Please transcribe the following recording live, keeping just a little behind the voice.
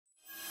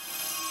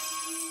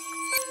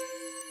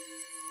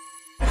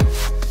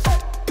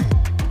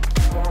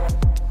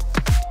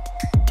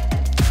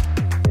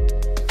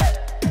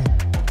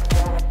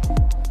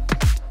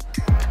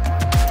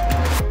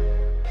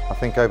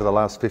think over the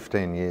last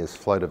 15 years,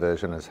 flow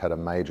diversion has had a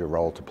major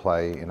role to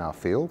play in our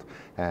field.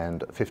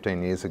 And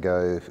 15 years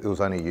ago, it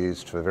was only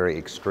used for very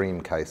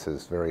extreme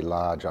cases, very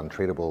large,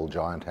 untreatable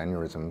giant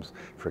aneurysms,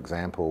 for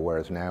example,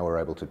 whereas now we're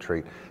able to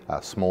treat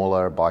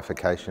smaller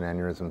bifurcation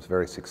aneurysms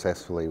very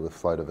successfully with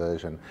flow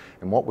diversion.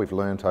 And what we've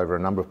learned over a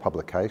number of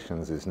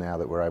publications is now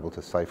that we're able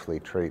to safely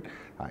treat,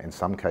 in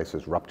some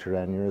cases, ruptured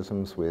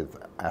aneurysms with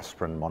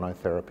aspirin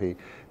monotherapy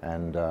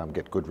and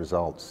get good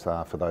results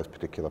for those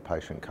particular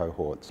patient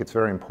cohorts. It's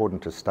very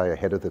important to stay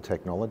ahead of the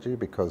technology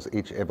because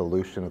each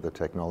evolution of the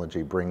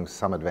technology brings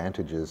some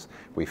advantages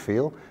we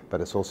feel,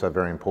 but it's also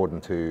very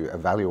important to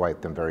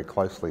evaluate them very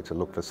closely to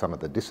look for some of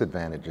the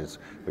disadvantages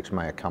which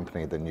may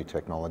accompany the new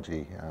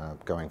technology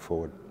going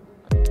forward.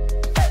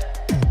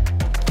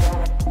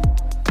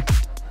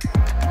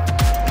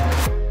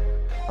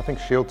 I think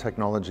shield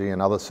technology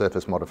and other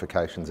surface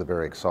modifications are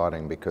very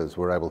exciting because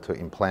we're able to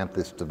implant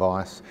this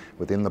device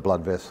within the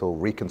blood vessel,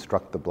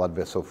 reconstruct the blood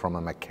vessel from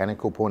a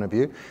mechanical point of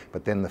view,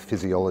 but then the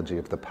physiology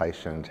of the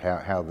patient,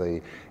 how the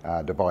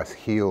device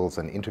heals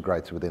and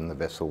integrates within the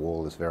vessel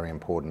wall is very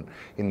important.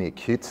 In the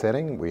acute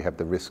setting, we have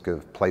the risk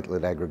of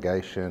platelet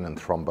aggregation and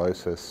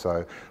thrombosis,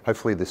 so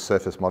hopefully this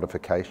surface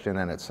modification,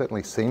 and it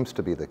certainly seems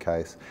to be the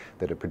case,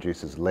 that it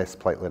produces less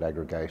platelet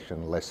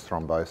aggregation, less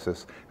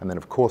thrombosis, and then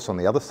of course on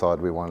the other side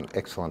we want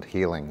excellent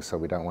healing, so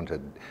we don't want to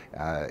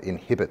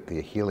inhibit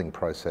the healing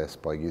process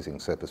by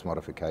using surface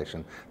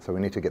modification. So we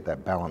need to get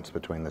that balance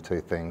between the two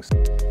things.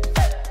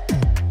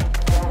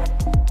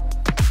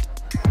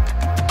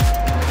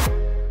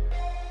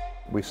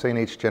 We've seen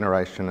each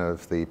generation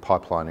of the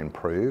pipeline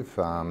improve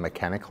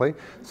mechanically.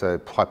 So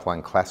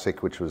Pipeline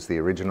Classic, which was the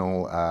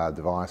original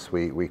device,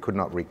 we could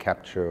not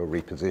recapture or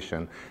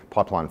reposition.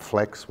 Pipeline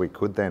Flex, we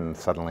could then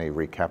suddenly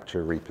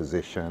recapture,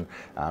 reposition,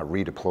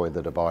 redeploy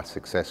the device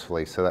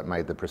successfully. So that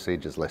made the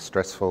procedures less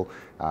stressful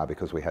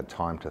because we had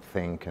time to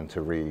think and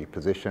to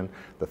reposition.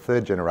 The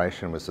third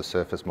generation was the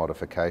surface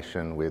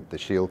modification with the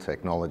Shield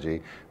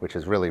technology, which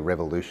has really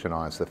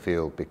revolutionized the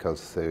field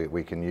because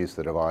we can use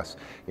the device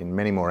in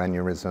many more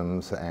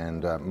aneurysms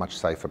and much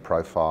safer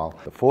profile.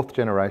 The fourth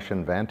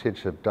generation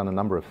Vantage have done a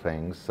number of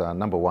things.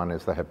 Number one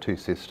is they have two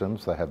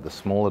systems. They have the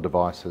smaller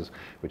devices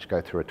which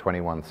go through a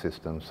 21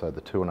 system, so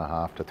the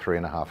 2.5 to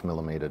 3.5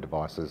 millimeter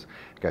devices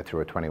go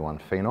through a 21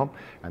 phenom,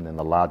 and then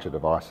the larger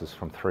devices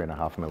from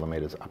 3.5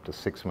 millimeters up to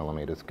 6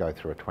 millimeters go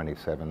through a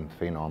 27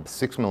 phenom.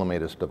 6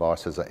 millimeters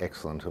devices are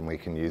excellent and we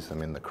can use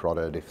them in the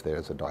carotid if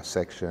there's a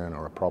dissection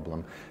or a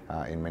problem.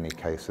 In many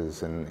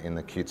cases in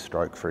acute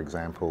stroke, for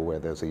example, where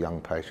there's a young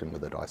patient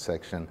with a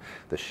dissection,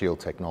 the Shield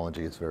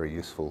technology is very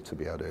useful to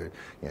be able to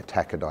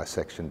tack a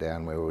dissection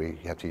down where we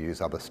had to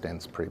use other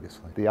stents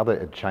previously. The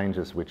other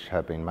changes which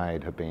have been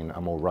made have been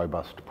a more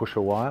robust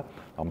pusher wire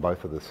on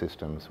both of the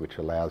systems, which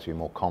allows you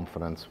more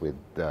confidence with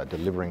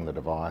delivering the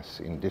device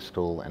in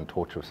distal and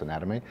tortuous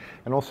anatomy.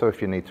 And also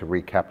if you need to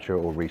recapture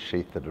or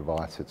resheath the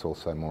device, it's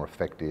also more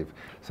effective.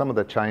 Some of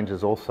the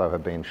changes also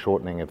have been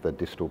shortening of the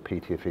distal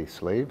PTFE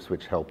sleeves,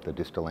 which help the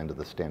distal end of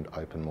the stent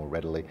open more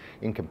readily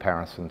in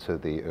comparison to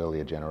the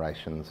earlier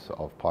generations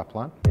of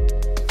pipeline.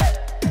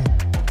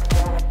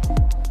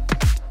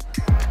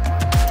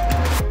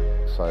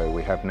 So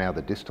we have now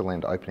the distal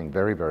end opening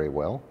very, very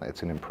well.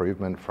 It's an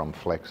improvement from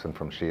Flex and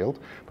from Shield,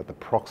 but the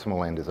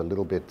proximal end is a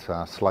little bit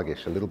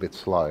sluggish, a little bit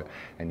slow,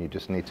 and you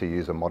just need to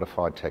use a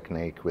modified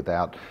technique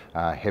without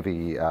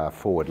heavy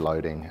forward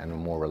loading and a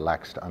more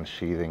relaxed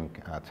unsheathing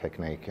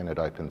technique, and it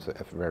opens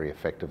very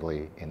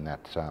effectively in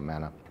that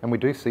manner. And we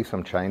do see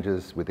some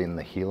changes within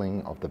the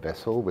healing of the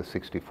vessel with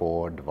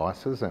 64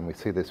 devices, and we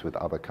see this with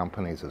other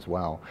companies as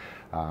well,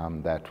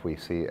 that we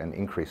see an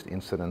increased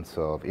incidence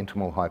of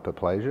intimal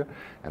hyperplasia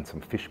and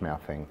some fish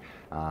mouthing.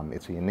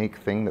 It's a unique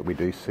thing that we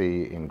do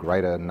see in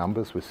greater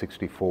numbers with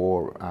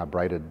 64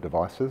 braided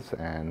devices,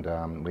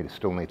 and we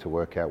still need to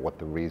work out what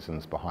the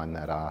reasons behind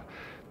that are.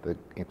 The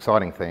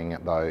exciting thing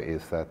though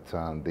is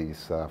that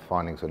these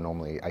findings are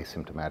normally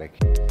asymptomatic.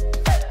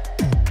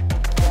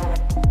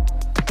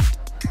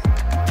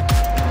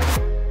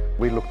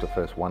 We looked at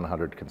first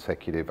 100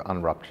 consecutive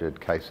unruptured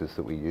cases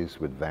that we used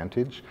with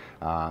Vantage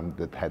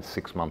that had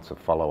 6 months of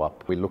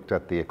follow-up. We looked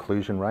at the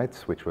occlusion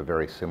rates, which were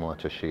very similar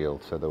to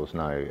Shield, so there was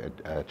no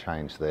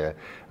change there.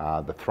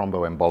 The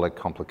thromboembolic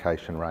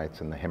complication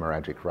rates and the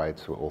hemorrhagic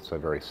rates were also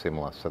very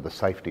similar, so the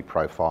safety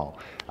profile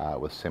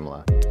was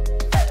similar.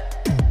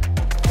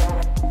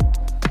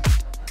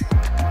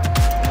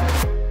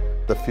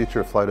 The future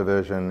of flow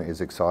diversion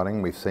is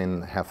exciting. We've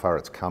seen how far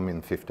it's come in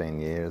 15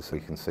 years. We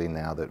can see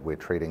now that we're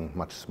treating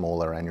much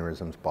smaller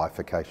aneurysms,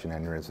 bifurcation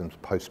aneurysms,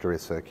 posterior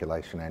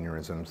circulation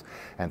aneurysms,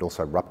 and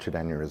also ruptured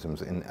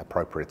aneurysms in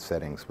appropriate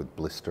settings with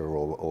blister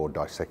or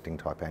dissecting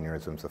type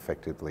aneurysms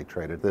effectively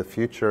treated. The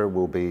future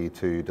will be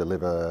to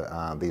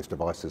deliver these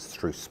devices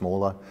through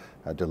smaller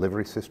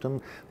delivery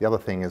system. The other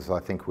thing is I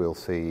think we'll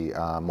see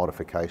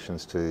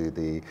modifications to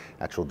the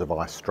actual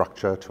device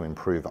structure to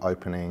improve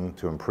opening,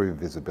 to improve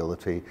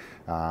visibility.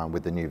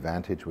 With the new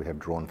Vantage we have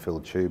drawn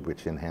filled tube,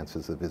 which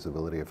enhances the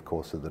visibility of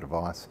course of the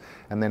device.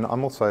 And then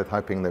I'm also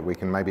hoping that we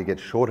can maybe get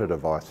shorter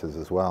devices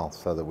as well,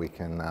 so that we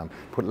can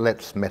put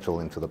less metal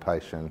into the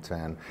patient,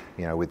 and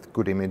with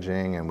good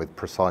imaging and with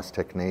precise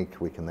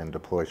technique we can then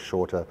deploy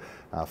shorter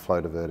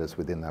flow diverters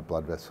within that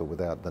blood vessel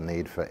without the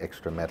need for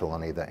extra metal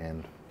on either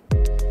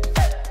end.